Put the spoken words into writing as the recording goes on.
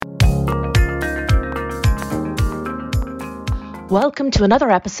Welcome to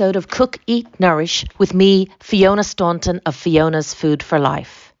another episode of Cook, Eat, Nourish with me, Fiona Staunton of Fiona's Food for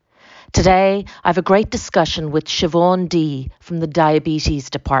Life. Today, I have a great discussion with Siobhan D from the Diabetes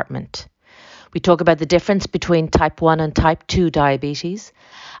Department. We talk about the difference between type 1 and type 2 diabetes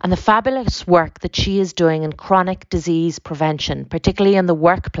and the fabulous work that she is doing in chronic disease prevention, particularly in the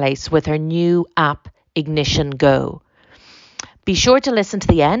workplace with her new app, Ignition Go. Be sure to listen to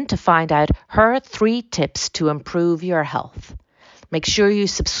the end to find out her 3 tips to improve your health. Make sure you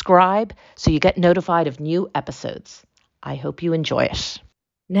subscribe so you get notified of new episodes. I hope you enjoy it.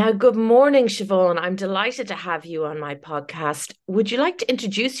 Now, good morning, Siobhan. I'm delighted to have you on my podcast. Would you like to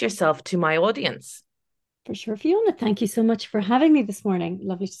introduce yourself to my audience? For sure, Fiona. Thank you so much for having me this morning.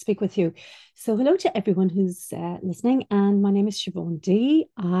 Lovely to speak with you. So, hello to everyone who's listening. And my name is Siobhan D.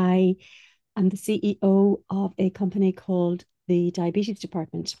 I am the CEO of a company called the Diabetes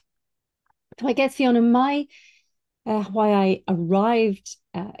Department. So, I guess, Fiona, why I arrived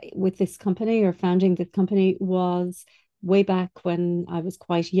with this company or founding the company was way back when I was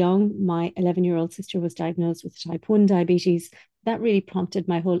quite young. My 11-year-old sister was diagnosed with type 1 diabetes. That really prompted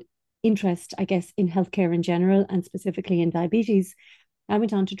my whole interest, I guess, in healthcare in general and specifically in diabetes. I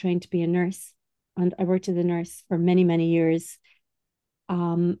went on to train to be a nurse and I worked as a nurse for many, many years.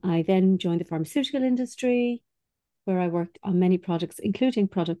 I then joined the pharmaceutical industry where I worked on many products, including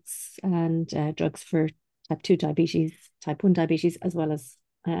products and drugs for type 2 diabetes, type 1 diabetes, as well as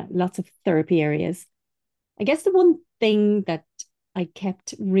lots of therapy areas. I guess the one thing that I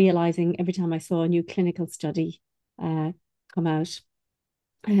kept realizing every time I saw a new clinical study come out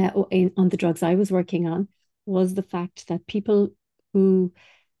on the drugs I was working on was the fact that people who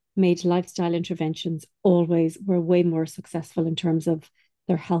made lifestyle interventions always were way more successful in terms of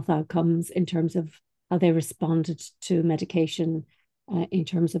their health outcomes, in terms of how they responded to medication, in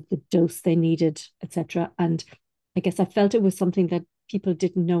terms of the dose they needed, etc. And I guess I felt it was something that people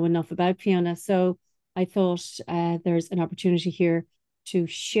didn't know enough about, Fiona. So I thought there's an opportunity here to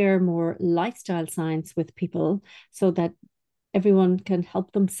share more lifestyle science with people so that everyone can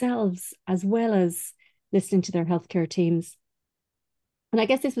help themselves as well as listening to their healthcare teams. And I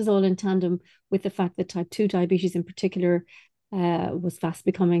guess this was all in tandem with the fact that type 2 diabetes in particular was fast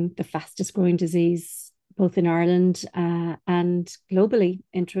becoming the fastest growing disease both in Ireland and globally,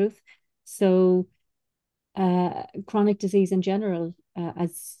 in truth. So chronic disease in general,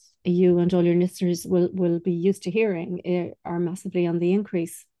 as you and all your listeners will be used to hearing, are massively on the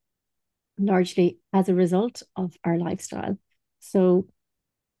increase, largely as a result of our lifestyle. So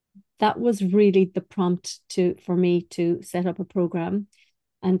that was really the prompt for me to set up a program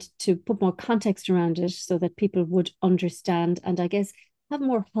and to put more context around it so that people would understand and I guess have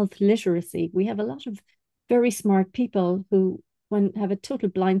more health literacy. We have a lot of very smart people who have a total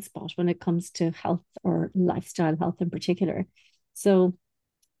blind spot when it comes to health or lifestyle health in particular. So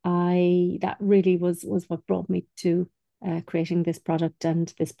that really was what brought me to creating this product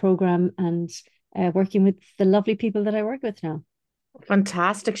and this program and working with the lovely people that I work with now.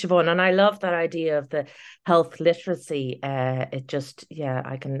 Fantastic, Siobhan, and I love that idea of the health literacy. It just, yeah,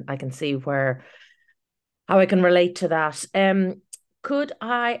 I can see how I can relate to that. Could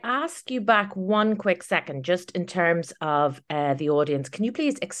I ask you back one quick second, just in terms of the audience? Can you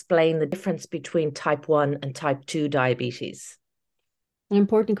please explain the difference between type 1 and type 2 diabetes? An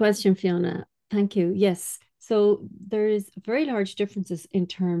important question, Fiona. Thank you. Yes. So there's very large differences in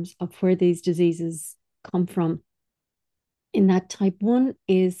terms of where these diseases come from. In that type 1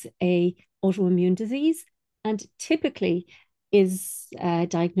 is a autoimmune disease and typically is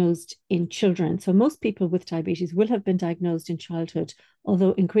diagnosed in children. So most people with diabetes will have been diagnosed in childhood,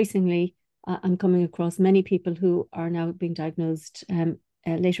 although increasingly I'm coming across many people who are now being diagnosed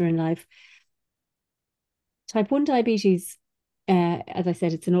later in life. Type 1 diabetes, as I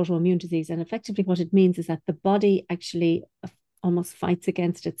said, it's an autoimmune disease. And effectively what it means is that the body actually almost fights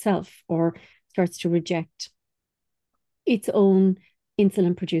against itself or starts to reject its own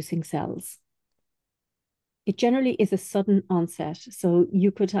insulin producing cells. It generally is a sudden onset. So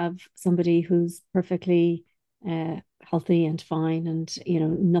you could have somebody who's perfectly healthy and fine and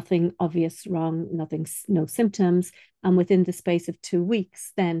nothing obvious wrong, no symptoms, and within the space of 2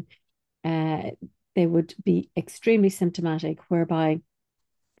 weeks then they would be extremely symptomatic, whereby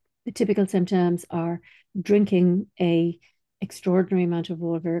the typical symptoms are drinking a extraordinary amount of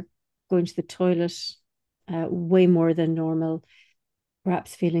water, going to the toilet way more than normal,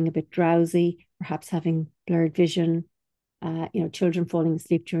 perhaps feeling a bit drowsy, perhaps having blurred vision, children falling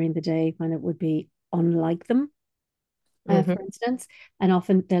asleep during the day when it would be unlike them, for instance. And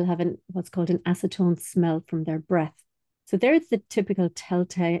often they'll have what's called an acetone smell from their breath. So there's the typical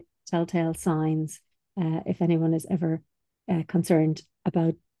telltale signs if anyone has ever concerned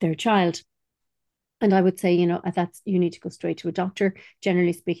about their child. And I would say, you need to go straight to a doctor.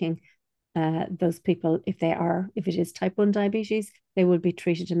 Generally speaking, those people, if it is type 1 diabetes, they will be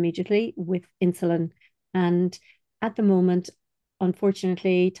treated immediately with insulin. And at the moment,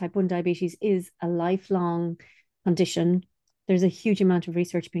 unfortunately, type 1 diabetes is a lifelong condition. There's a huge amount of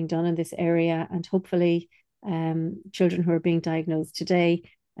research being done in this area, and hopefully, children who are being diagnosed today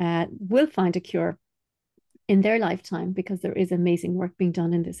will find a cure in their lifetime, because there is amazing work being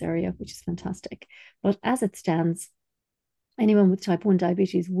done in this area, which is fantastic. But as it stands, anyone with type 1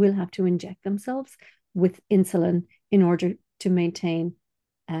 diabetes will have to inject themselves with insulin in order to maintain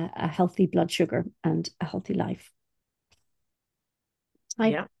a healthy blood sugar and a healthy life.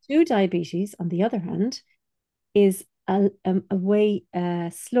 Type 2 diabetes, on the other hand, is a way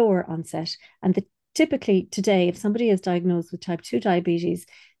slower onset. And typically today, if somebody is diagnosed with type 2 diabetes,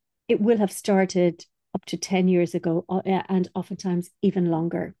 it will have started up to 10 years ago, and oftentimes even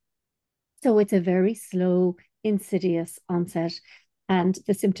longer. So it's a very slow, insidious onset, and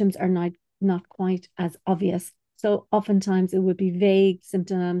the symptoms are not quite as obvious. So oftentimes it would be vague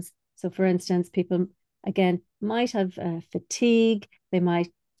symptoms. So for instance, people, again, might have fatigue. They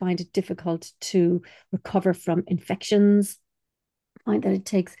might find it difficult to recover from infections, find that it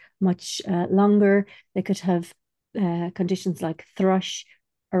takes much longer. They could have conditions like thrush,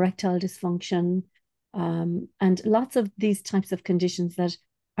 erectile dysfunction, and lots of these types of conditions that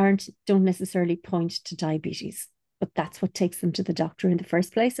don't necessarily point to diabetes, but that's what takes them to the doctor in the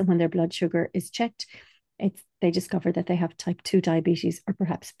first place. And when their blood sugar is checked, they discover that they have type 2 diabetes, or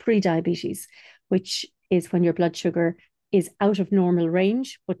perhaps pre-diabetes, which is when your blood sugar is out of normal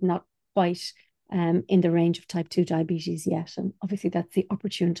range, but not quite in the range of type 2 diabetes yet. And obviously that's the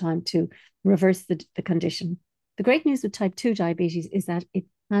opportune time to reverse the condition. The great news with type 2 diabetes is that it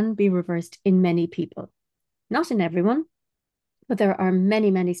can be reversed in many people. Not in everyone, but there are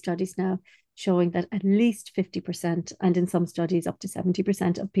many, many studies now showing that at least 50%, and in some studies up to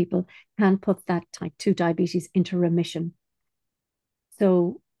 70% of people can put that type 2 diabetes into remission.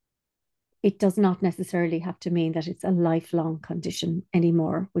 So it does not necessarily have to mean that it's a lifelong condition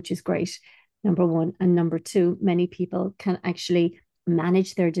anymore, which is great, number one. And number two, many people can actually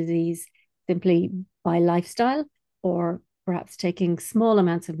manage their disease simply by lifestyle, or perhaps taking small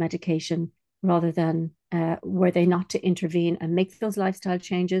amounts of medication, rather than were they not to intervene and make those lifestyle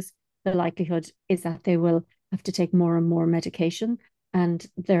changes, the likelihood is that they will have to take more and more medication, and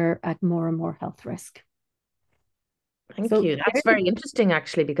they're at more and more health risk. Thank you. That's very interesting,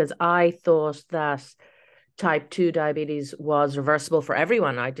 actually, because I thought that type 2 diabetes was reversible for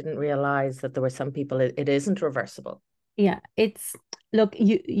everyone. I didn't realize that there were some people it isn't reversible. Yeah, look,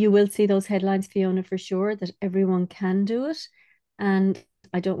 you will see those headlines, Fiona, for sure, that everyone can do it. And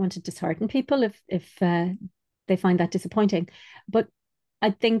I don't want to dishearten people if they find that disappointing. But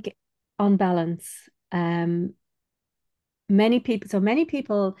I think on balance, many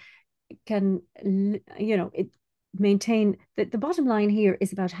people can, maintain the bottom line here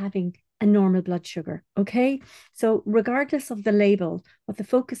is about having a normal blood sugar. Okay. So regardless of the label, what the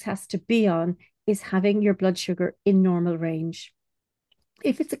focus has to be on is having your blood sugar in normal range.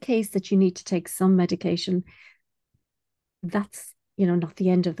 If it's a case that you need to take some medication, that's, not the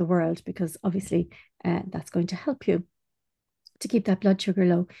end of the world, because obviously that's going to help you to keep that blood sugar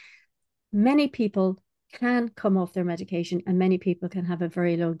low. Many people can come off their medication, and many people can have a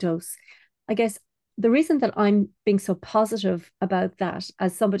very low dose. I guess the reason that I'm being so positive about that,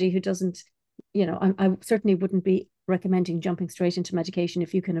 as somebody who doesn't, I certainly wouldn't be recommending jumping straight into medication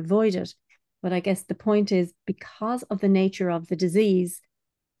if you can avoid it. But I guess the point is, because of the nature of the disease,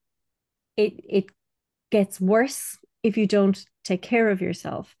 it gets worse if you don't take care of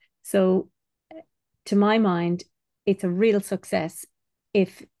yourself. So to my mind, it's a real success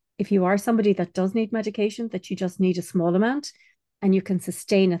if you are somebody that does need medication, that you just need a small amount and you can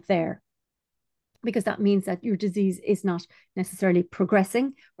sustain it there, because that means that your disease is not necessarily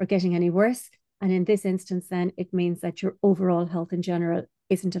progressing or getting any worse. And in this instance, then it means that your overall health in general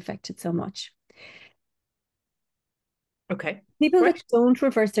isn't affected so much. Okay. People that don't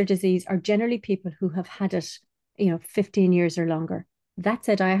reverse their disease are generally people who have had it, 15 years or longer. That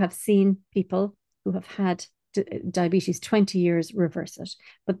said, I have seen people who have had diabetes 20 years reverse it.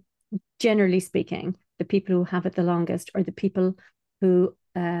 But generally speaking, the people who have it the longest are the people who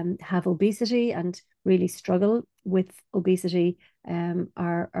have obesity and really struggle with obesity,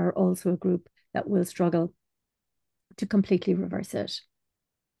 are also a group that will struggle to completely reverse it.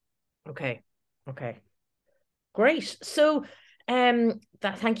 Okay. Great. So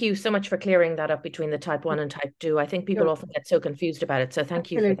Thank you so much for clearing that up between the type 1 and type 2. I think people You're often get so confused about it. So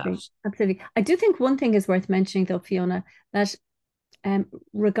thank you for that. absolutely, absolutely. I do think one thing is worth mentioning, though, Fiona, that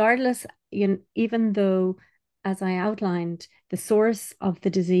regardless, even though, as I outlined, the source of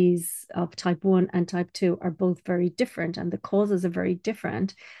the disease of type 1 and type 2 are both very different and the causes are very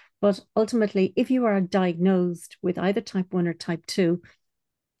different. But ultimately, if you are diagnosed with either type 1 or type 2,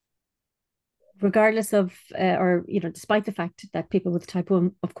 regardless of, despite the fact that people with type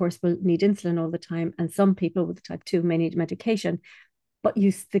 1, of course, will need insulin all the time, and some people with type 2 may need medication, but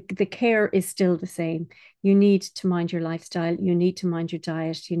the care is still the same. You need to mind your lifestyle, you need to mind your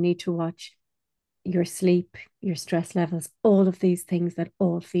diet, you need to watch your sleep, your stress levels, all of these things that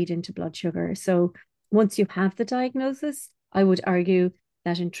all feed into blood sugar. So once you have the diagnosis, I would argue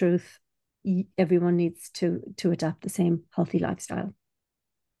that in truth, everyone needs to adapt the same healthy lifestyle.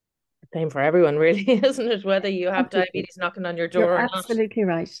 Same for everyone, really, isn't it? Whether you have Absolutely. diabetes knocking on your You're door or not. absolutely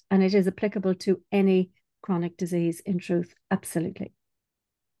right. And it is applicable to any chronic disease in truth. Absolutely.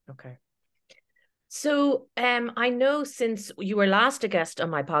 Okay. So, I know since you were last a guest on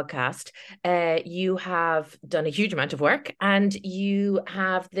my podcast, you have done a huge amount of work and you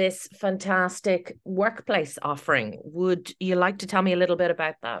have this fantastic workplace offering. Would you like to tell me a little bit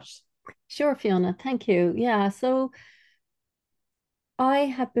about that? Sure, Fiona. Thank you. Yeah. So I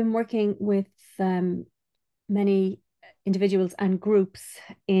have been working with many individuals and groups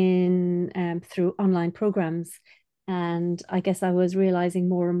in through online programs. And I guess I was realizing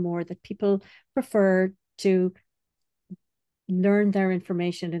more and more that people prefer to learn their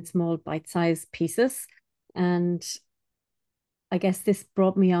information in small bite-sized pieces. And I guess this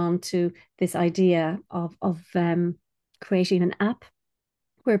brought me on to this idea of creating an app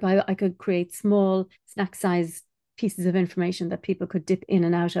whereby I could create small snack-sized pieces of information that people could dip in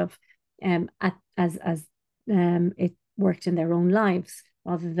and out of as it worked in their own lives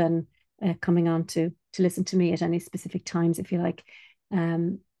rather than coming on to listen to me at any specific times, if you like,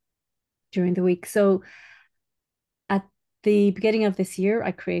 um, during the week. So at the beginning of this year,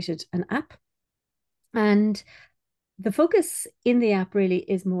 I created an app, and the focus in the app really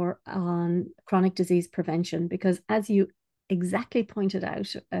is more on chronic disease prevention because, as you exactly pointed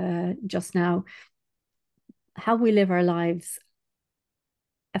out just now, how we live our lives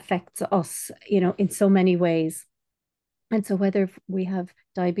affects us, in so many ways. And so, whether we have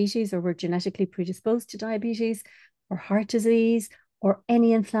diabetes or we're genetically predisposed to diabetes or heart disease or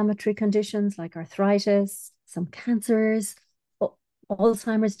any inflammatory conditions like arthritis, some cancers,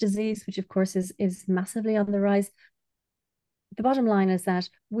 Alzheimer's disease, which of course is massively on the rise, the bottom line is that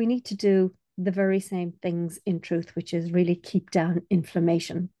we need to do the very same things in truth, which is really keep down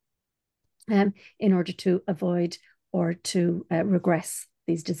inflammation in order to avoid or to regress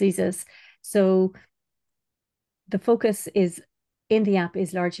these diseases. So the focus is in the app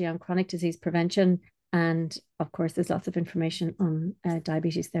is largely on chronic disease prevention. And of course, there's lots of information on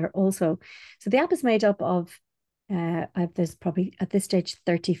diabetes there also. So the app is made up of there's probably at this stage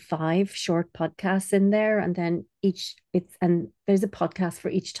 35 short podcasts in there, and then there's a podcast for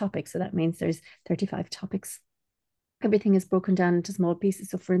each topic. So that means there's 35 topics. Everything is broken down into small pieces.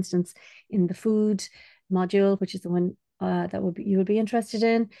 So for instance, in the food module, which is the one you will be interested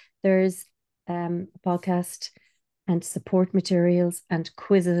in, there's a podcast and support materials and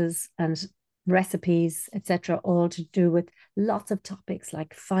quizzes and recipes, etc., all to do with lots of topics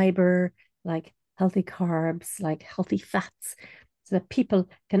like fiber, like healthy carbs, like healthy fats, so that people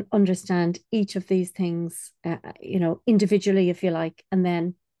can understand each of these things, individually, if you like, and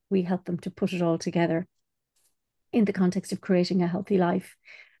then we help them to put it all together in the context of creating a healthy life.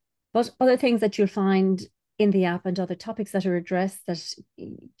 But other things that you'll find in the app and other topics that are addressed that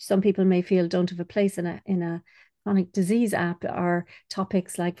some people may feel don't have a place in a chronic disease app are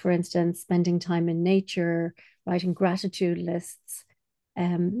topics like, for instance, spending time in nature, writing gratitude lists,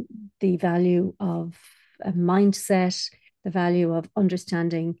 the value of a mindset, the value of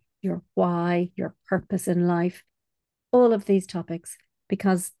understanding your why, your purpose in life, all of these topics,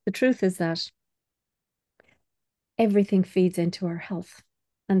 because the truth is that everything feeds into our health.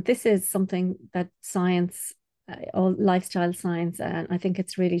 And this is something that science, all lifestyle science, and I think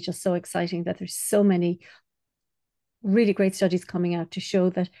it's really just so exciting that there's so many really great studies coming out to show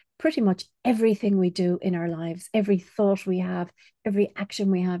that pretty much everything we do in our lives, every thought we have, every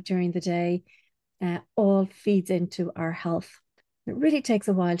action we have during the day, all feeds into our health. It really takes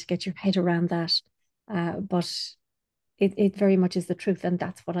a while to get your head around that, but it very much is the truth. And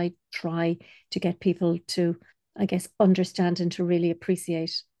that's what I try to get people to, I guess, understand and to really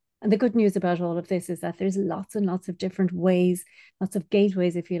appreciate. And the good news about all of this is that there's lots and lots of different ways, lots of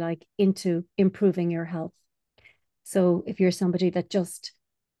gateways, if you like, into improving your health. So if you're somebody that just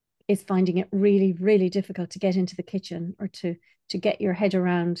is finding it really, really difficult to get into the kitchen or to get your head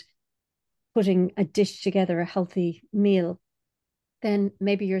around putting a dish together, a healthy meal, then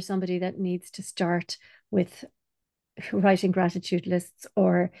maybe you're somebody that needs to start with writing gratitude lists,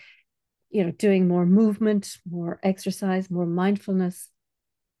 or doing more movement, more exercise, more mindfulness.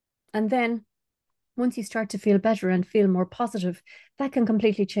 And then once you start to feel better and feel more positive, that can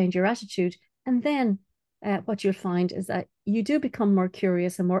completely change your attitude. And then what you'll find is that you do become more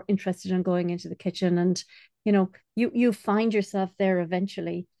curious and more interested in going into the kitchen, and you find yourself there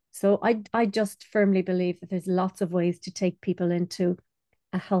eventually. So I just firmly believe that there's lots of ways to take people into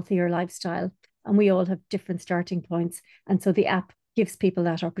a healthier lifestyle, and we all have different starting points, and so the app gives people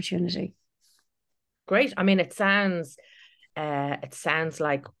that opportunity. Great. I mean, it sounds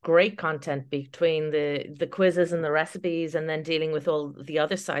like great content between the quizzes and the recipes, and then dealing with all the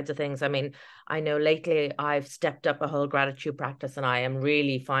other sides of things. I mean, I know lately I've stepped up a whole gratitude practice, and I am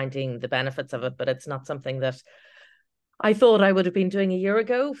really finding the benefits of it, but it's not something that I thought I would have been doing a year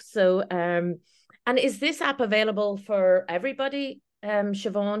ago. So, and is this app available for everybody,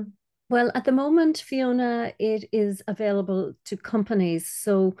 Siobhan? Well, at the moment, Fiona, it is available to companies.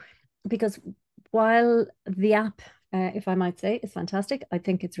 So, because while the app, if I might say, is fantastic, I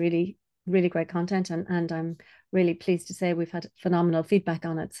think it's really, really great content, and I'm really pleased to say we've had phenomenal feedback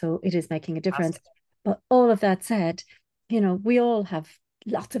on it. So it is making a difference. But all of that said, we all have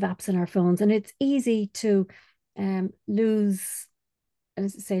lots of apps in our phones, and it's easy to lose,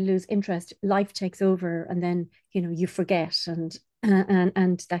 as say, lose interest. Life takes over, and then you forget, and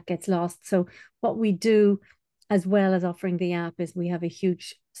that gets lost. So what we do, as well as offering the app, is we have a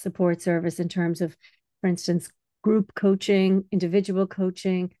huge support service in terms of, for instance, group coaching, individual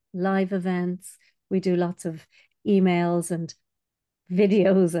coaching, live events. We do lots of emails and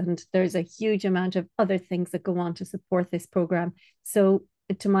videos, and there's a huge amount of other things that go on to support this program. So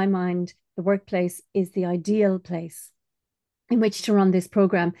to my mind, the workplace is the ideal place in which to run this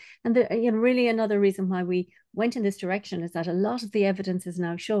program. And really another reason why we went in this direction is that a lot of the evidence is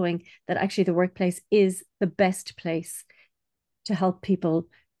now showing that actually the workplace is the best place to help people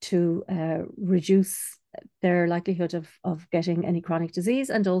to reduce their likelihood of getting any chronic disease,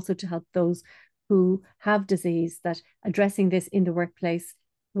 and also to help those who have disease, that addressing this in the workplace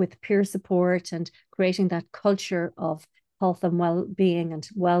with peer support and creating that culture of health and well-being and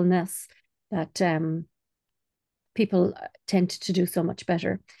wellness, that people tend to do so much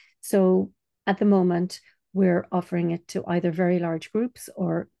better. So at the moment, we're offering it to either very large groups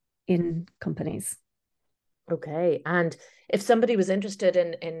or in companies. Okay. And if somebody was interested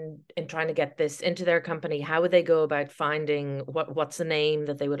in trying to get this into their company, how would they go about finding what's the name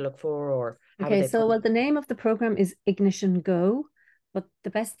that they would look for, or how would Okay, they so find well, the name of the program is Ignition Go, but the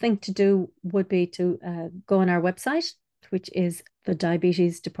best thing to do would be to go on our website, which is the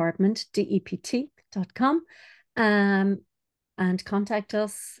Diabetes Department, dept.com, and contact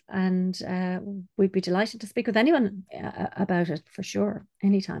us, and we'd be delighted to speak with anyone about it, for sure,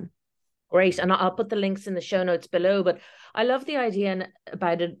 anytime. Great. And I'll put the links in the show notes below. But I love the idea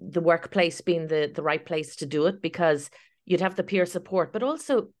about it, the workplace being the right place to do it, because you'd have the peer support, but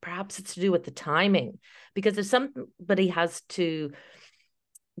also perhaps it's to do with the timing. Because if somebody has to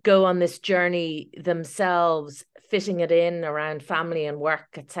go on this journey themselves, fitting it in around family and work,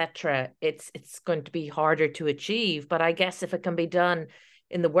 etc., it's going to be harder to achieve. But I guess if it can be done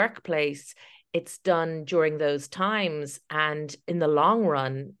in the workplace, it's done during those times, and in the long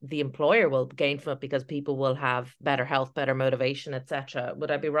run the employer will gain from it because people will have better health, better motivation, etc.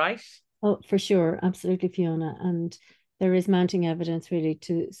 Would I be right? Oh, for sure, absolutely, Fiona. And there is mounting evidence really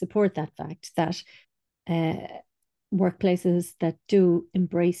to support that fact that uh, workplaces that do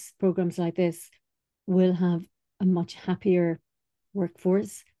embrace programs like this will have a much happier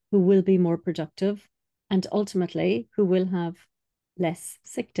workforce, who will be more productive, and ultimately who will have less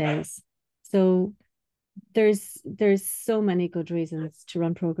sick days. So there's so many good reasons to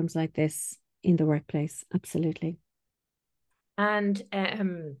run programs like this in the workplace. Absolutely. And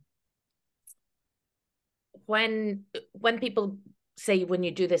when people say, when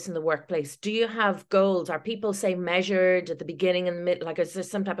you do this in the workplace, do you have goals? Are people, say, measured at the beginning and the mid, like is there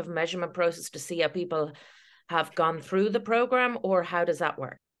some type of measurement process to see how people have gone through the program, or how does that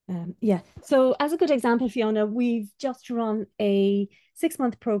work? Yeah. So, as a good example, Fiona, we've just run a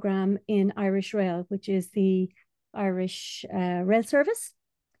 6-month program in Irish Rail, which is the Irish rail service,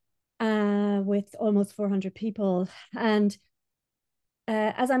 with almost 400 people. And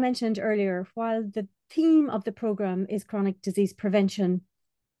as I mentioned earlier, while the theme of the program is chronic disease prevention,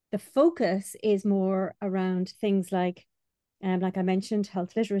 the focus is more around things like I mentioned,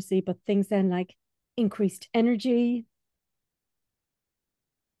 health literacy, but things then like increased energy,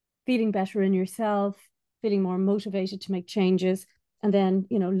 feeling better in yourself, feeling more motivated to make changes, and then,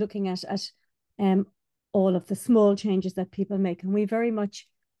 you know, looking at all of the small changes that people make. And we very much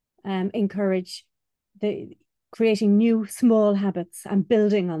encourage the creating new small habits and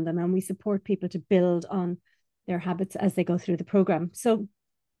building on them. And we support people to build on their habits as they go through the program. So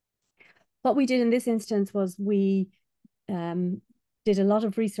what we did in this instance was we did a lot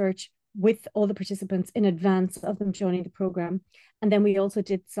of research with all the participants in advance of them joining the program. And then we also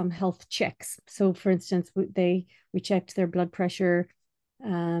did some health checks. So for instance, we checked their blood pressure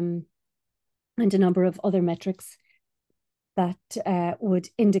and a number of other metrics that would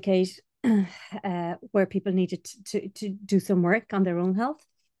indicate where people needed to do some work on their own health.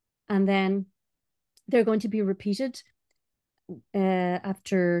 And then they're going to be repeated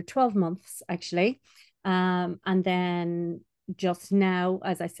after 12 months, actually. And then just now,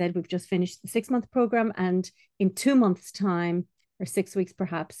 as I said, we've just finished the 6-month program. And in 2 months' time, or 6 weeks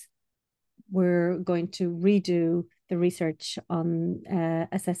perhaps, we're going to redo the research on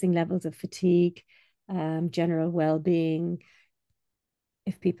assessing levels of fatigue, general well-being,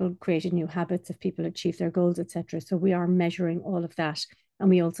 if people created new habits, if people achieve their goals, etc. So we are measuring all of that. And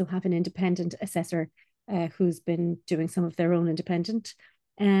we also have an independent assessor who's been doing some of their own independent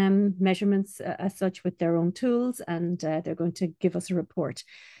measurements as such with their own tools, and they're going to give us a report.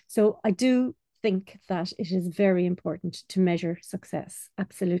 So I do think that it is very important to measure success,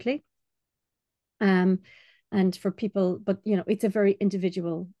 absolutely. And for people, but you know, it's a very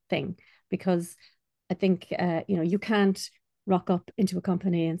individual thing, because I think you know, you can't rock up into a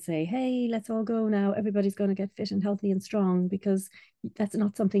company and say, hey, let's all go now, everybody's going to get fit and healthy and strong, because that's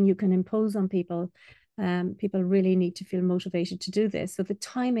not something you can impose on people. People really need to feel motivated to do this. So the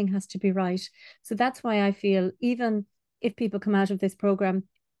timing has to be right. So that's why I feel, even if people come out of this program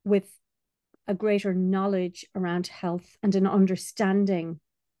with a greater knowledge around health and an understanding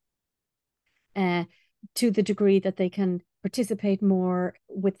to the degree that they can participate more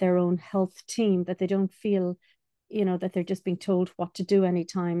with their own health team, that they don't feel, you know, that they're just being told what to do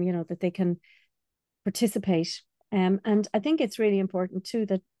anytime, you know, that they can participate. And I think it's really important too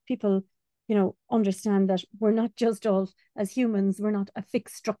that people, you know, understand that we're not just all, as humans, we're not a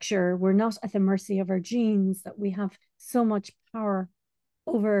fixed structure. We're not at the mercy of our genes, that we have so much power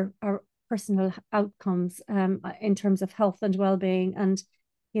over our personal outcomes in terms of health and well-being. And,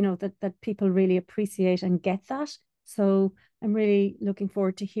 you know, that people really appreciate and get that. So I'm really looking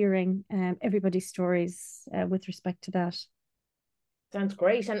forward to hearing everybody's stories with respect to that. Sounds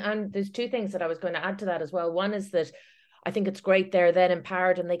great. And there's two things that I was going to add to that as well. One is that I think it's great they're then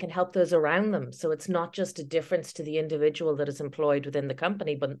empowered and they can help those around them. So it's not just a difference to the individual that is employed within the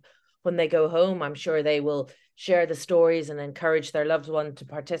company, but when they go home, I'm sure they will share the stories and encourage their loved one to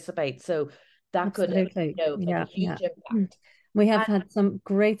participate. So that Absolutely. could, you know, make a huge impact. We have had some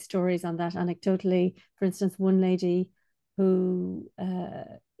great stories on that anecdotally. For instance, one lady who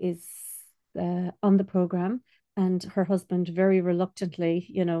is on the program, and her husband very reluctantly,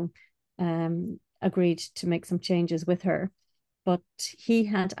 you know, agreed to make some changes with her. But he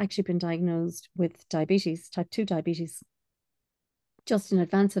had actually been diagnosed with diabetes, type 2 diabetes, just in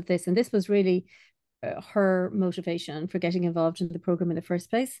advance of this. And this was really her motivation for getting involved in the program in the first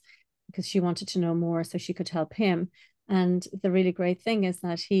place, because she wanted to know more so she could help him. And the really great thing is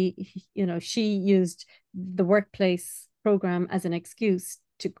that you know, she used the workplace program as an excuse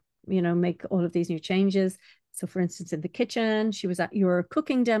to, you know, make all of these new changes. So for instance, in the kitchen, she was at your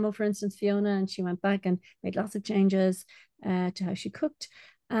cooking demo, for instance, Fiona, and she went back and made lots of changes to how she cooked.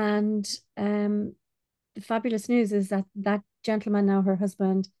 And the fabulous news is that that gentleman, now her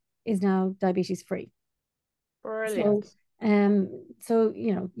husband, is now diabetes free. Brilliant. So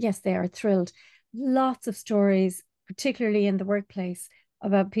you know, yes, they are thrilled. Lots of stories, particularly in the workplace,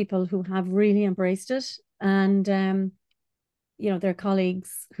 about people who have really embraced it, and you know, their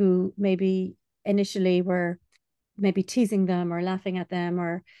colleagues who maybe initially were maybe teasing them or laughing at them,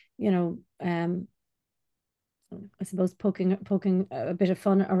 or you know, I suppose poking a bit of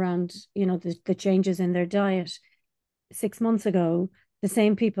fun around, you know, the changes in their diet 6 months ago. The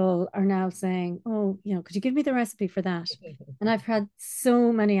same people are now saying, oh, you know, could you give me the recipe for that? And I've had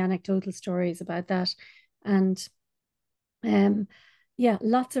so many anecdotal stories about that. And yeah,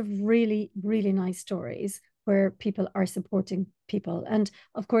 lots of really, really nice stories where people are supporting people. And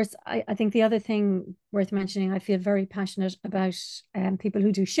of course, I think the other thing worth mentioning, I feel very passionate about people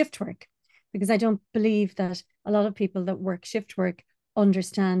who do shift work, because I don't believe that a lot of people that work shift work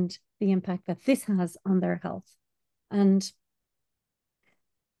understand the impact that this has on their health. And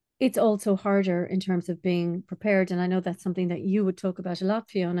it's also harder in terms of being prepared. And I know that's something that you would talk about a lot,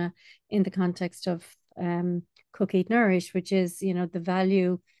 Fiona, in the context of Cook, Eat, Nourish, which is, the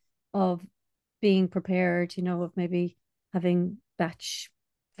value of being prepared, of maybe having batch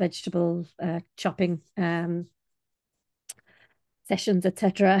vegetable chopping sessions,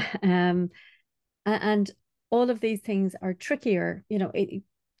 etc. And all of these things are trickier.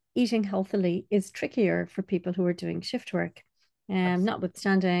 Eating healthily is trickier for people who are doing shift work.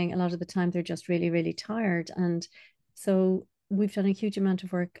 Notwithstanding, a lot of the time they're just really, really tired. And so we've done a huge amount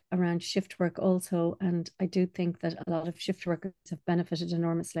of work around shift work also. And I do think that a lot of shift workers have benefited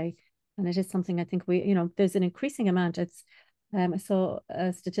enormously. And it is something I think there's an increasing amount. I saw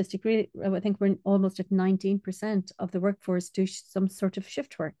a statistic, really, I think we're almost at 19% of the workforce do some sort of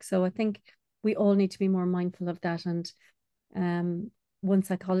shift work. So I think we all need to be more mindful of that. And one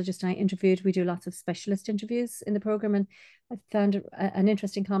psychologist I interviewed, we do lots of specialist interviews in the program, and I found an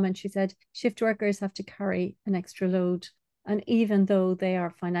interesting comment. She said shift workers have to carry an extra load, and even though they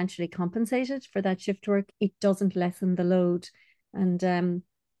are financially compensated for that shift work, it doesn't lessen the load. And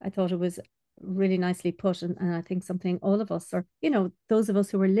I thought it was really nicely put, and I think something all of us, or those of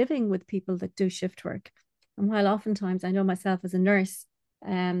us who are living with people that do shift work, and while oftentimes I know myself as a nurse,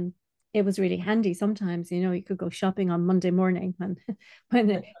 it was really handy sometimes. You could go shopping on Monday morning when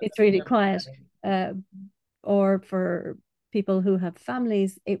it's really quiet, or for people who have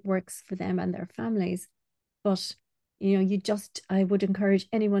families, it works for them and their families. But I would encourage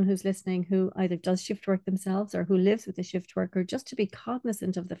anyone who's listening who either does shift work themselves or who lives with a shift worker, just to be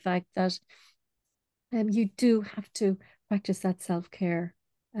cognizant of the fact that you do have to practice that self-care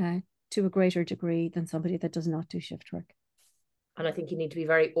to a greater degree than somebody that does not do shift work. And I think you need to be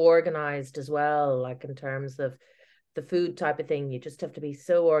very organized as well, like in terms of the food type of thing. You just have to be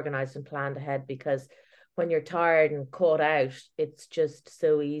so organized and planned ahead, because when you're tired and caught out, it's just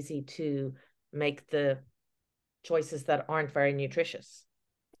so easy to make the choices that aren't very nutritious.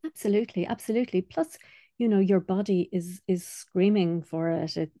 Absolutely, absolutely. Plus, your body is screaming for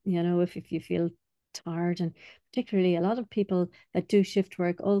it. If you feel tired, and particularly a lot of people that do shift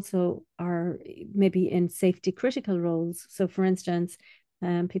work also are maybe in safety critical roles. So, for instance,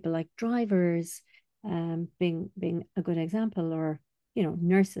 people like drivers, being a good example, or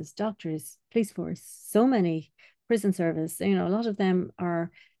nurses, doctors, police force, so many prison service. A lot of them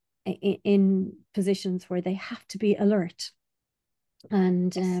are in positions where they have to be alert,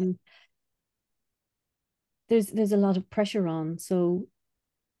 and there's a lot of pressure on. So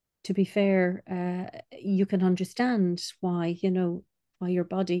to be fair, you can understand why your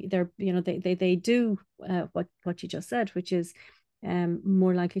body, they do what you just said, which is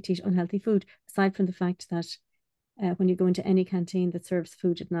more likely to eat unhealthy food. Aside from the fact that when you go into any canteen that serves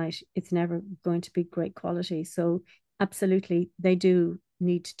food at night, it's never going to be great quality. So absolutely, they do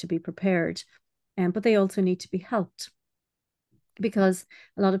need to be prepared, but they also need to be helped, because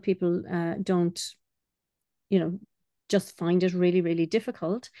a lot of people don't, just find it really, really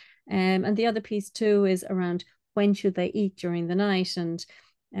difficult. And the other piece too is around when should they eat during the night. And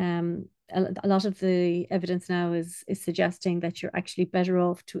a lot of the evidence now is suggesting that you're actually better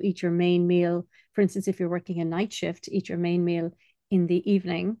off to eat your main meal. For instance, if you're working a night shift, eat your main meal in the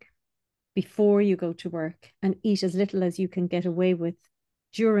evening before you go to work, and eat as little as you can get away with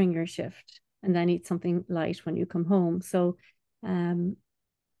during your shift, and then eat something light when you come home. Um,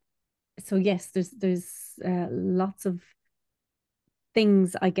 so yes, there's lots of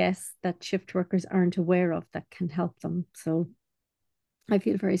things, I guess, that shift workers aren't aware of that can help them. So I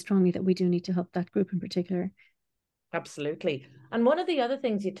feel very strongly that we do need to help that group in particular. Absolutely. And one of the other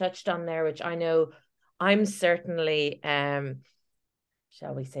things you touched on there, which I know I'm certainly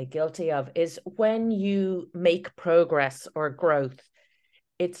shall we say guilty of, is when you make progress or growth,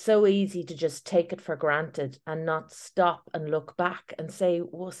 it's so easy to just take it for granted and not stop and look back and say,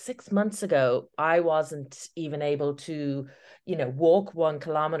 well, 6 months ago, I wasn't even able to, walk 1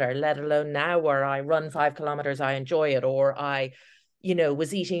 kilometer, let alone now where I run 5 kilometers, I enjoy it, or I,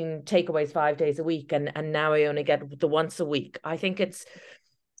 was eating takeaways 5 days a week, and now I only get the once a week. I think it's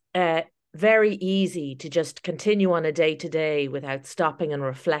very easy to just continue on a day to day without stopping and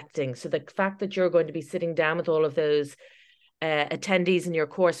reflecting. So the fact that you're going to be sitting down with all of those attendees in your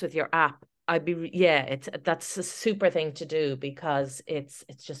course with your app, that's a super thing to do, because it's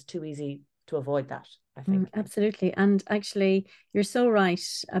just too easy to avoid that, I think. Absolutely. And actually, you're so right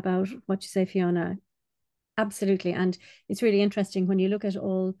about what you say, Fiona. Absolutely. And it's really interesting when you look at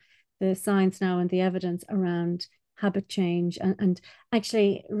all the science now and the evidence around habit change. And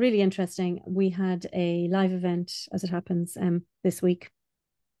actually, really interesting. We had a live event, as it happens, this week.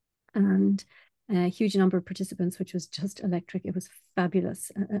 And a huge number of participants, which was just electric. It was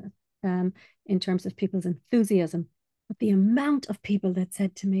fabulous in terms of people's enthusiasm. But the amount of people that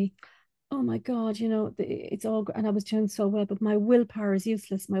said to me, oh my God, it's all, and I was doing so well, but my willpower is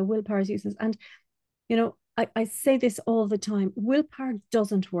useless. My willpower is useless. And, I say this all the time, willpower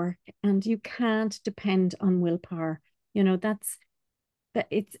doesn't work, and you can't depend on willpower. It's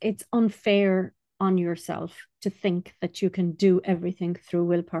unfair on yourself to think that you can do everything through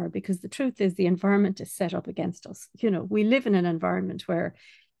willpower, because the truth is the environment is set up against us. We live in an environment where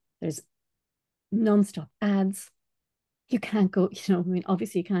there's non-stop ads. You can't go,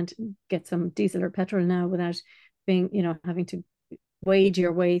 obviously you can't get some diesel or petrol now without being, having to wade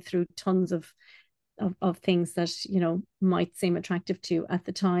your way through tons of things that, might seem attractive to you at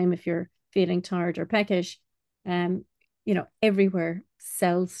the time if you're feeling tired or peckish. Everywhere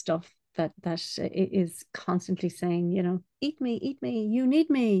sells stuff that is constantly saying, eat me, you need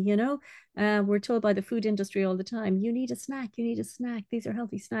me. We're told by the food industry all the time, you need a snack, these are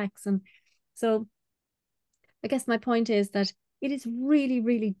healthy snacks. And so I guess my point is that it is really,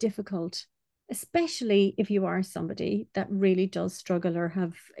 really difficult, especially if you are somebody that really does struggle or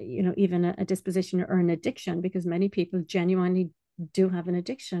have, even a disposition or an addiction, because many people genuinely do have an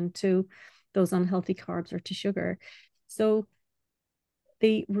addiction to those unhealthy carbs or to sugar. So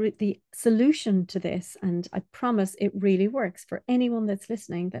the solution to this, and I promise it really works for anyone that's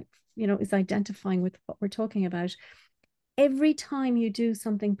listening that, is identifying with what we're talking about. Every time you do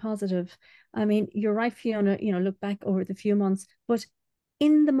something positive, I mean, you're right, Fiona, look back over the few months, but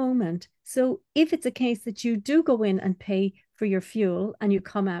in the moment. So if it's a case that you do go in and pay for your fuel and you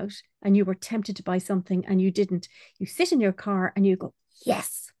come out and you were tempted to buy something and you didn't, you sit in your car and you go,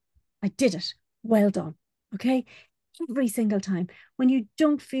 yes, I did it. Well done. Okay. Every single time when you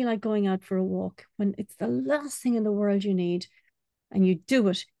don't feel like going out for a walk, when it's the last thing in the world you need, and you do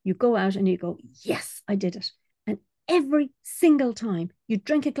it, you go out and you go, yes, I did it. And every single time you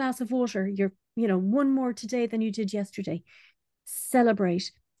drink a glass of water, you're, one more today than you did yesterday.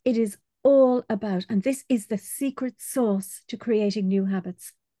 Celebrate. It is all about, and this is the secret sauce to creating new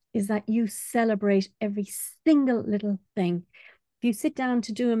habits, is that you celebrate every single little thing. If you sit down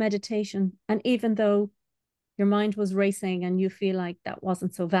to do a meditation, and even though your mind was racing and you feel like that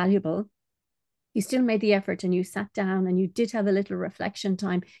wasn't so valuable, you still made the effort and you sat down and you did have a little reflection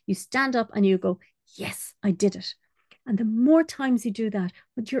time. You stand up and you go, yes, I did it. And the more times you do that,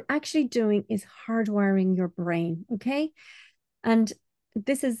 what you're actually doing is hardwiring your brain. Okay. And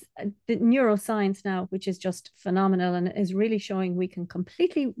this is the neuroscience now, which is just phenomenal and is really showing we can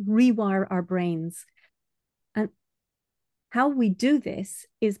completely rewire our brains. And how we do this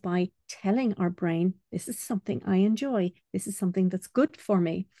is by telling our brain, this is something I enjoy. This is something that's good for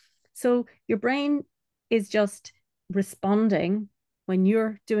me. So your brain is just responding when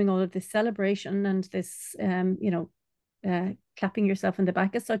you're doing all of this celebration and this, clapping yourself in the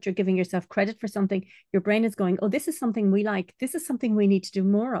back as such, or giving yourself credit for something. Your brain is going, oh, this is something we like. This is something we need to do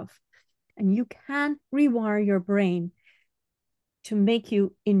more of. And you can rewire your brain to make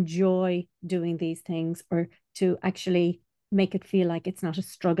you enjoy doing these things, or to actually make it feel like it's not a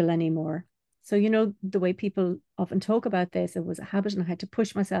struggle anymore. So, the way people often talk about this, it was a habit and I had to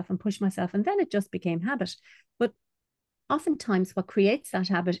push myself, and then it just became habit. But oftentimes what creates that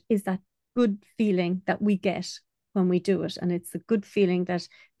habit is that good feeling that we get when we do it. And it's the good feeling that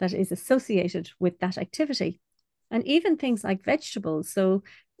is associated with that activity. And even things like vegetables. So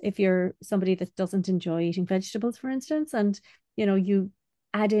if you're somebody that doesn't enjoy eating vegetables, for instance, and you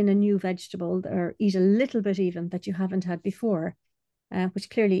add in a new vegetable or eat a little bit even that you haven't had before, which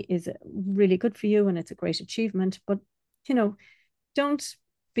clearly is really good for you and it's a great achievement. But, don't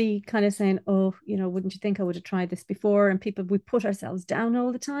be kind of saying, oh, wouldn't you think I would have tried this before? And we put ourselves down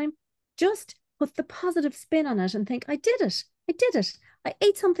all the time. Just put the positive spin on it and think, I did it. I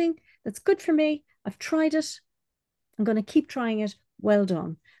ate something that's good for me. I've tried it. I'm going to keep trying it. Well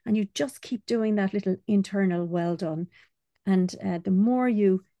done. And you just keep doing that little internal well done. And the more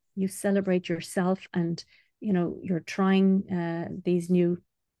you celebrate yourself and, you're trying these new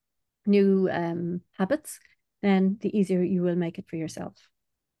habits, then the easier you will make it for yourself.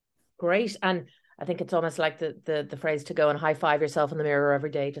 Great. And I think it's almost like the phrase to go and high five yourself in the mirror every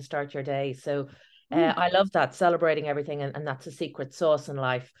day to start your day. So I love that, celebrating everything, and that's a secret sauce in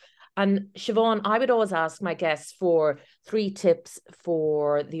life. And Siobhan, I would always ask my guests for 3 tips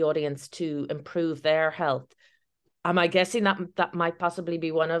for the audience to improve their health. Am I guessing that might possibly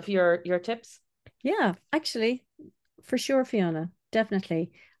be one of your tips? Yeah, actually, for sure, Fiona,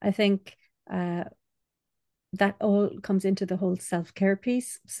 definitely. I think that all comes into the whole self-care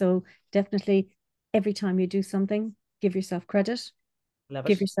piece. So definitely every time you do something, give yourself credit. Love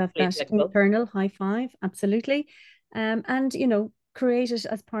Give it. yourself Really that applicable. internal high five, absolutely. And create it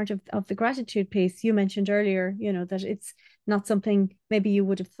as part of the gratitude piece. You mentioned earlier, that it's not something maybe you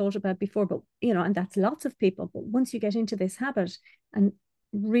would have thought about before, but and that's lots of people. But once you get into this habit and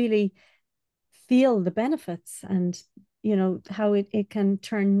really feel the benefits and how it can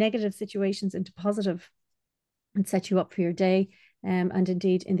turn negative situations into positive and set you up for your day. And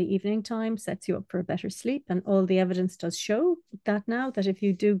indeed, in the evening time, sets you up for a better sleep. And all the evidence does show that now, that if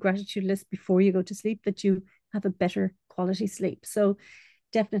you do gratitude lists before you go to sleep, that you have a better quality sleep. So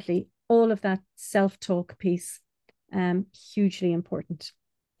definitely all of that self-talk piece, hugely important.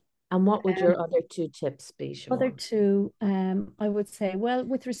 And what would your other two tips be, Other Siobhan? two, I would say, well,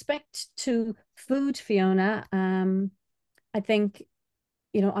 with respect to food, Fiona, I think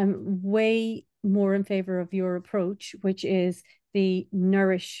I'm way more in favor of your approach, which is the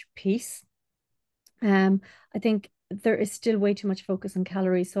nourish piece. I think there is still way too much focus on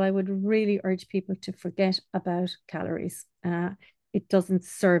calories, so I would really urge people to forget about calories. It doesn't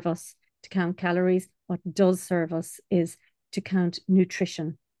serve us to count calories. What does serve us is to count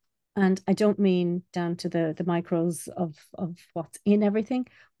nutrition. And I don't mean down to the micros of what's in everything.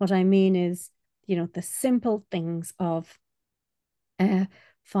 What I mean is, the simple things of uh,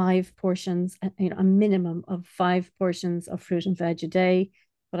 5 portions, a minimum of 5 portions of fruit and veg a day.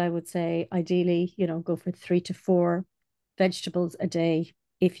 But I would say ideally, go for 3 to 4 vegetables a day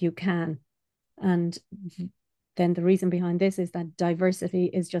if you can. And then the reason behind this is that diversity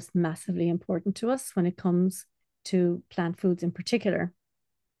is just massively important to us when it comes to plant foods in particular.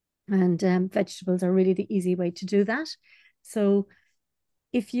 And vegetables are really the easy way to do that. So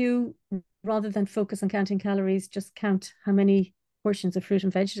if you, rather than focus on counting calories, just count how many portions of fruit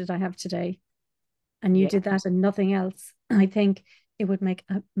and veg did I have today, and you Yeah. did that and nothing else, I think it would make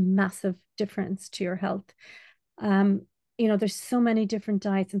a massive difference to your health. There's so many different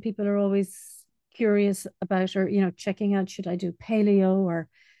diets, and people are always curious about, or checking out, should I do paleo or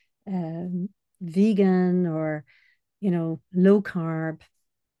vegan or low carb.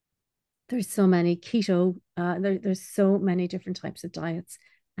 There's so many keto. There's so many different types of diets,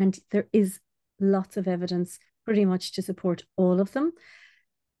 and there is lots of evidence pretty much to support all of them.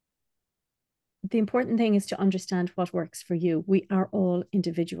 The important thing is to understand what works for you. We are all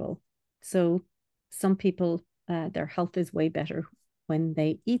individual. So some people, their health is way better when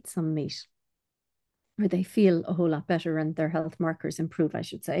they eat some meat, or they feel a whole lot better and their health markers improve, I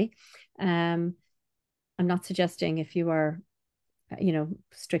should say. I'm not suggesting if you are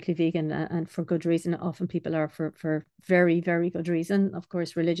strictly vegan, and for good reason. Often people are for very, very good reason, of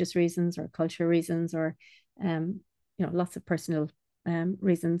course, religious reasons or cultural reasons, or lots of personal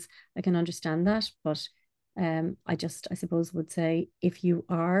reasons. I can understand that, but I suppose would say, if you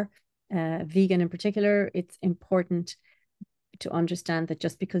are vegan in particular, it's important to understand that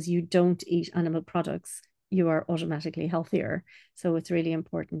just because you don't eat animal products, you are automatically healthier. So it's really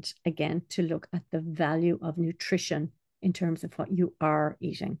important, again, to look at the value of nutrition in terms of what you are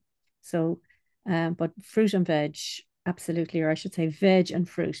eating. So, but fruit and veg, absolutely, or I should say veg and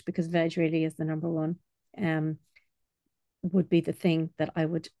fruit, because veg really is the number one, would be the thing that I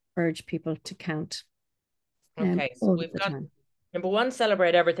would urge people to count Okay, so all of we've the got time. number one,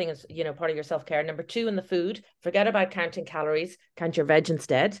 celebrate everything is, part of your self-care. Number two, in the food, forget about counting calories, count your veg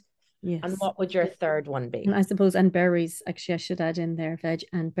instead. And Yes. what would your third one And be? I suppose, and berries, actually, I should add in there veg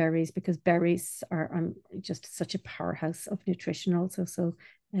and berries, because berries are just such a powerhouse of nutrition also. So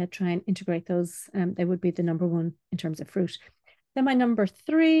try and integrate those. They would be the number one in terms of fruit. Then my number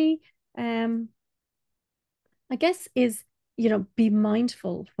three, I guess, is, be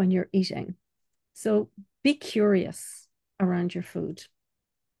mindful when you're eating. So be curious around your food.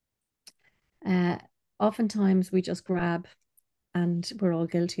 Uh, Oftentimes we just grab, and we're all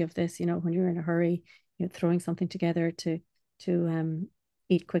guilty of this, when you're in a hurry, throwing something together to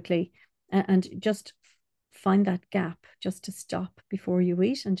eat quickly, and just find that gap, just to stop before you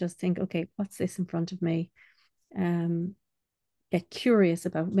eat and just think, okay, what's this in front of me? Get curious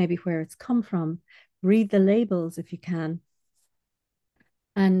about maybe where it's come from, read the labels if you can,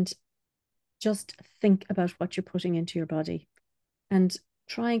 and just think about what you're putting into your body, and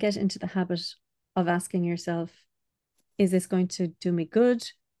try and get into the habit of asking yourself, is this going to do me good,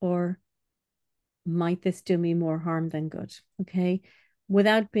 or might this do me more harm than good? Okay.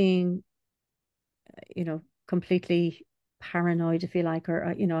 Without being, completely paranoid, if you like,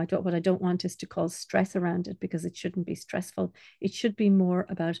 or, what I don't want is to cause stress around it, because it shouldn't be stressful. It should be more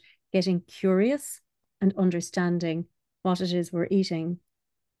about getting curious and understanding what it is we're eating,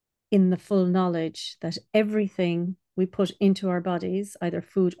 in the full knowledge that everything we put into our bodies, either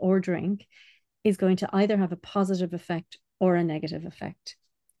food or drink, is going to either have a positive effect or a negative effect.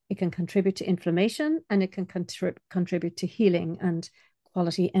 It can contribute to inflammation, and it can contribute to healing and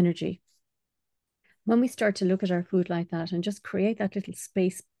quality energy. When we start to look at our food like that and just create that little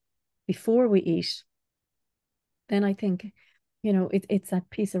space before we eat, then I think, it's that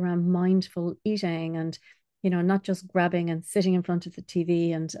piece around mindful eating and, not just grabbing and sitting in front of the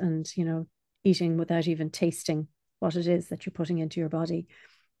TV and, eating without even tasting what it is that you're putting into your body.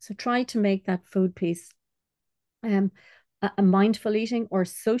 So try to make that food piece a mindful eating or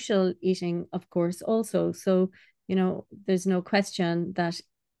social eating, of course, also. So, there's no question that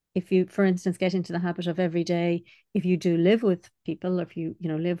if you, for instance, get into the habit of every day, if you do live with people, if you,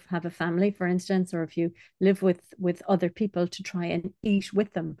 have a family, for instance, or if you live with other people, to try and eat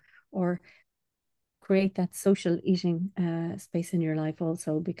with them or create that social eating space in your life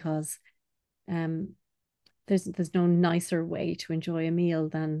also, because there's no nicer way to enjoy a meal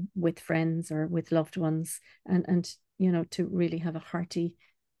than with friends or with loved ones, and to really have a hearty,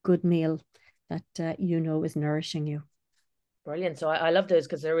 good meal that is nourishing you. Brilliant. So I love those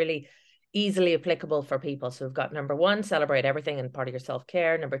because they're really easily applicable for people. So we've got number 1, celebrate everything and part of your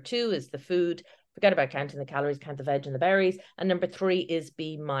self-care. Number 2 is the food. Forget about counting the calories, count the veg and the berries. And number 3 is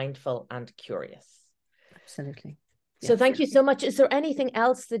be mindful and curious. Absolutely. So thank you so much. Is there anything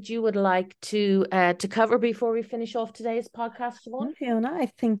else that you would like to cover before we finish off today's podcast, Siobhan? Fiona, I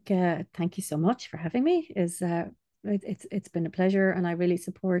think thank you so much for having me. It's been a pleasure, and I really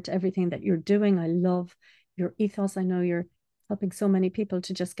support everything that you're doing. I love your ethos. I know you're helping so many people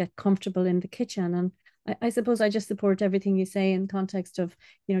to just get comfortable in the kitchen, and I suppose I just support everything you say in context of,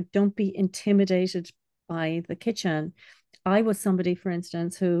 don't be intimidated by the kitchen. I was somebody, for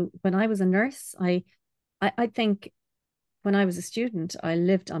instance, who, when I was a nurse, I think when I was a student, I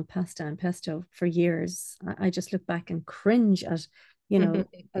lived on pasta and pesto for years. I just look back and cringe at, a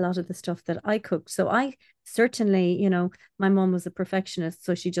lot of the stuff that I cooked. So I certainly, my mom was a perfectionist,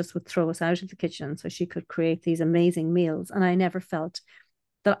 so she just would throw us out of the kitchen so she could create these amazing meals. And I never felt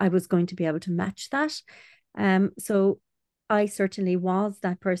that I was going to be able to match that. So I certainly was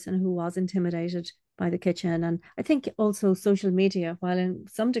that person who was intimidated by the kitchen. And I think also social media, while in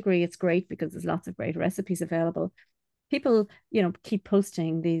some degree it's great because there's lots of great recipes available, people, keep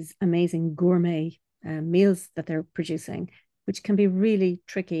posting these amazing gourmet meals that they're producing, which can be really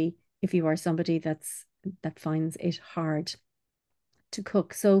tricky if you are somebody that finds it hard to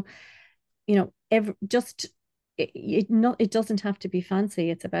cook. So, it doesn't have to be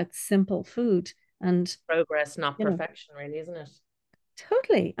fancy. It's about simple food and progress, not perfection, really, isn't it?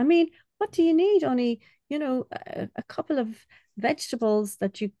 Totally. I mean, what do you need? Only, a couple of vegetables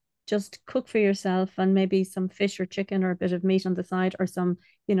that you just cook for yourself, and maybe some fish or chicken or a bit of meat on the side, or some,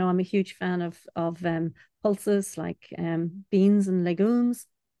 I'm a huge fan of pulses like beans and legumes.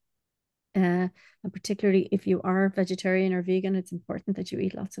 And particularly if you are vegetarian or vegan, it's important that you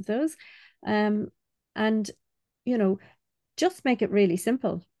eat lots of those. And, just make it really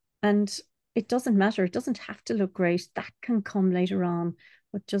simple. And it doesn't matter. It doesn't have to look great. That can come later on,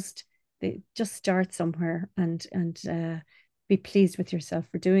 but just start somewhere and be pleased with yourself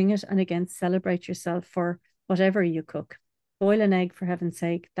for doing it. And again, celebrate yourself for whatever you cook. Boil an egg, for heaven's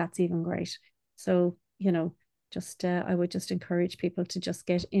sake. That's even great. So, I would just encourage people to just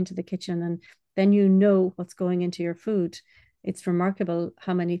get into the kitchen, and then what's going into your food. It's remarkable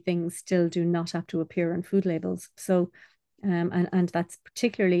how many things still do not have to appear on food labels. So, and that's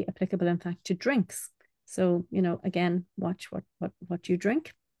particularly applicable, in fact, to drinks. So, again, watch what you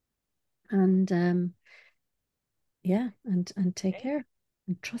drink, and and take care,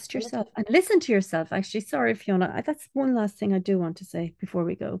 and trust yourself, and listen to yourself. Actually, sorry, Fiona, that's one last thing I do want to say before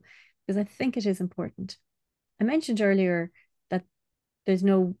we go, because I think it is important. I mentioned earlier that there's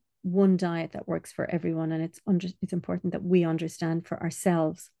no one diet that works for everyone, and it's important that we understand for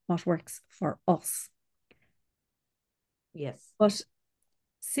ourselves what works for us. Yes. But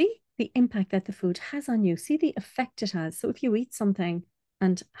see the impact that the food has on you. See the effect it has. So if you eat something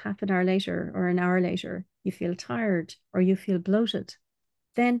and half an hour later or an hour later you feel tired or you feel bloated,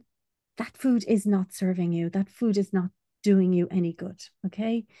 then that food is not serving you. That food is not doing you any good.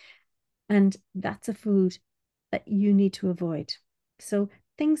 Okay. And that's a food that you need to avoid. So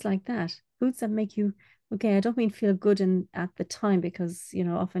things like that, foods that make you, okay, I don't mean feel good at the time, because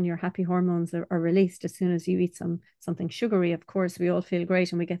often your happy hormones are released as soon as you eat something sugary. Of course, we all feel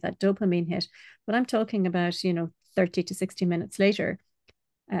great and we get that dopamine hit. But I'm talking about 30 to 60 minutes later.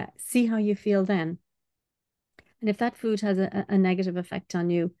 See how you feel then. And if that food has a negative effect on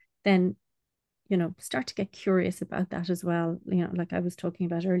you, then start to get curious about that as well. Like I was talking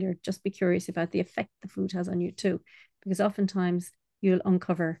about earlier, just be curious about the effect the food has on you too, because oftentimes you'll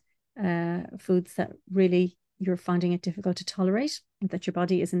uncover foods that really, you're finding it difficult to tolerate, that your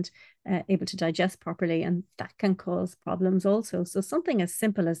body isn't able to digest properly, and that can cause problems also. So something as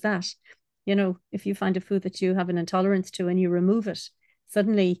simple as that, if you find a food that you have an intolerance to and you remove it,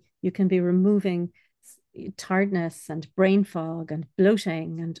 suddenly you can be removing tiredness and brain fog and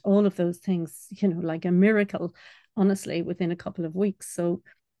bloating and all of those things, like a miracle, honestly, within a couple of weeks. So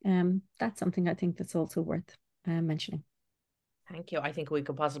that's something I think that's also worth mentioning. Thank you. I think we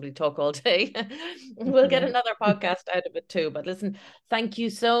could possibly talk all day. We'll get Yeah. another podcast out of it too. But listen, thank you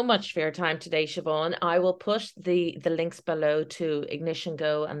so much for your time today, Siobhan. I will push the links below to Ignition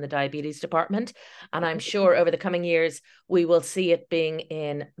Go and the diabetes department. And I'm sure over the coming years, we will see it being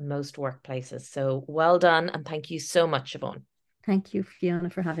in most workplaces. So well done. And thank you so much, Siobhan. Thank you, Fiona,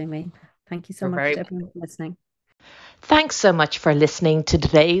 for having me. Thank you so You're much very to welcome. everyone for listening. Thanks so much for listening to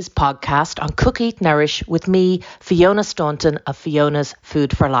today's podcast on Cook, Eat, Nourish with me, Fiona Staunton of Fiona's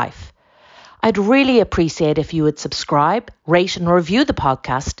Food for Life. I'd really appreciate if you would subscribe, rate and review the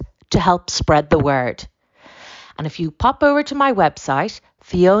podcast to help spread the word. And if you pop over to my website,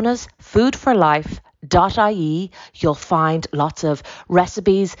 fionasfoodforlife.ie, you'll find lots of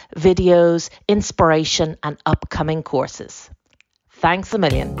recipes, videos, inspiration and upcoming courses. Thanks a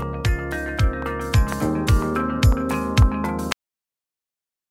million.